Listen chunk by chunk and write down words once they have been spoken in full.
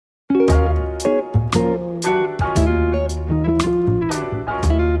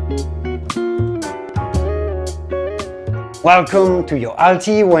Welcome to your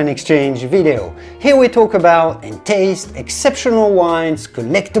Alti Wine Exchange video. Here we talk about and taste exceptional wines,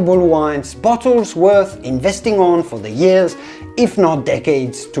 collectible wines, bottles worth investing on for the years, if not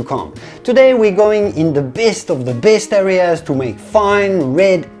decades to come. Today we're going in the best of the best areas to make fine,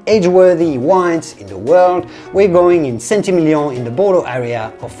 red, age-worthy wines in the world. We're going in Saint-Émilion in the Bordeaux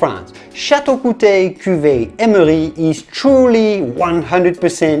area of France. Château Coutet Cuvée Émeri is truly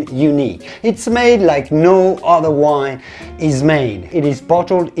 100% unique. It's made like no other wine is made. It is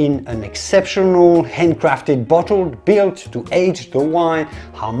bottled in an exceptional handcrafted bottle built to age the wine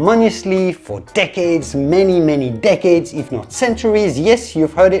harmoniously for decades, many decades, if not centuries. Yes,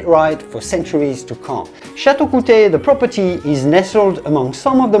 you've heard it right, for centuries to come. Château Coutet, the property, is nestled among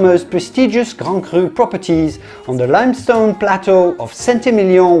some of the most prestigious Grand Cru properties on the limestone plateau of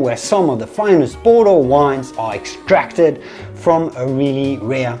Saint-Émilion, where some of the finest Bordeaux wines are extracted from a really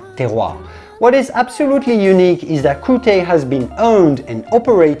rare terroir. What is absolutely unique is that Coutet has been owned and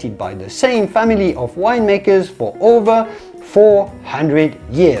operated by the same family of winemakers for over 400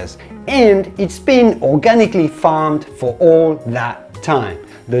 years, and it's been organically farmed for all that time.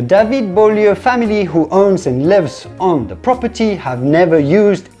 The David Beaulieu family, who owns and lives on the property, have never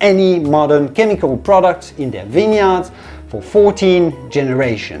used any modern chemical products in their vineyards for 14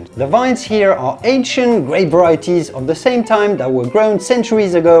 generations. The vines here are ancient grape varieties of the same time that were grown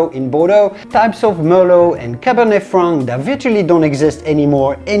centuries ago in Bordeaux, types of Merlot and Cabernet Franc that virtually don't exist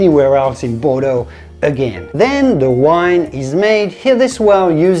anymore anywhere else in Bordeaux again. Then the wine is made, hear this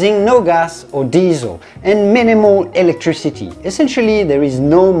well, using no gas or diesel and minimal electricity. Essentially, there is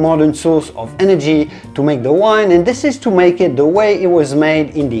no modern source of energy to make the wine, and this is to make it the way it was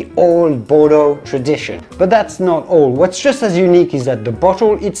made in the old Bordeaux tradition. But that's not all. What's just as unique is that the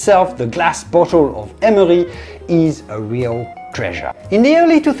bottle itself, the glass bottle of Émeri, is a real treasure. In the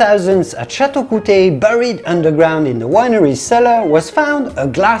early 2000s at Château Coutet, buried underground in the winery's cellar, was found a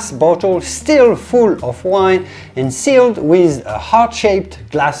glass bottle still full of wine and sealed with a heart-shaped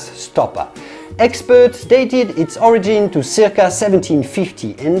glass stopper. Experts dated its origin to circa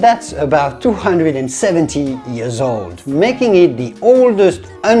 1750, and that's about 270 years old, making it the oldest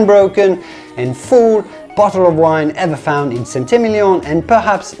unbroken and full bottle of wine ever found in Saint-Émilion, and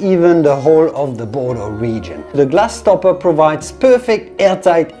perhaps even the whole of the Bordeaux region. The glass stopper provides perfect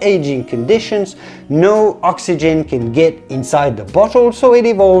airtight aging conditions. No oxygen can get inside the bottle, so it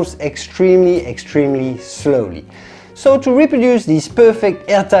evolves extremely slowly. So to reproduce these perfect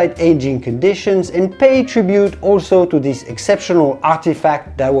airtight aging conditions and pay tribute also to this exceptional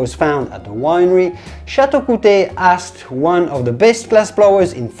artifact that was found at the winery, Château Coutet asked one of the best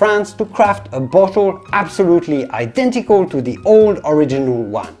glassblowers in France to craft a bottle absolutely identical to the old original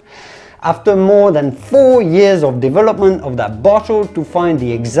one. After more than 4 years of development of that bottle to find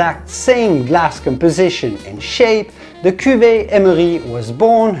the exact same glass composition and shape, the Cuvée Émeri was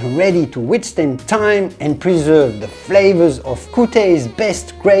born, ready to withstand time and preserve the flavors of Coutet's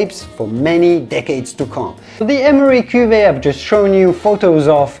best grapes for many decades to come. So the Émeri Cuvée I've just shown you photos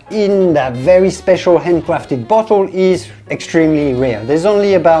of in that very special handcrafted bottle is extremely rare. There's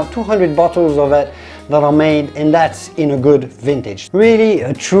only about 200 bottles of it that are made, and that's in a good vintage. Really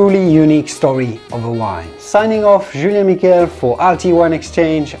a truly unique story of a wine. Signing off, Julien Miquel for Alti Wine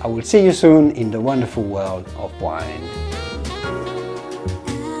Exchange. I will see you soon in the wonderful world of wine.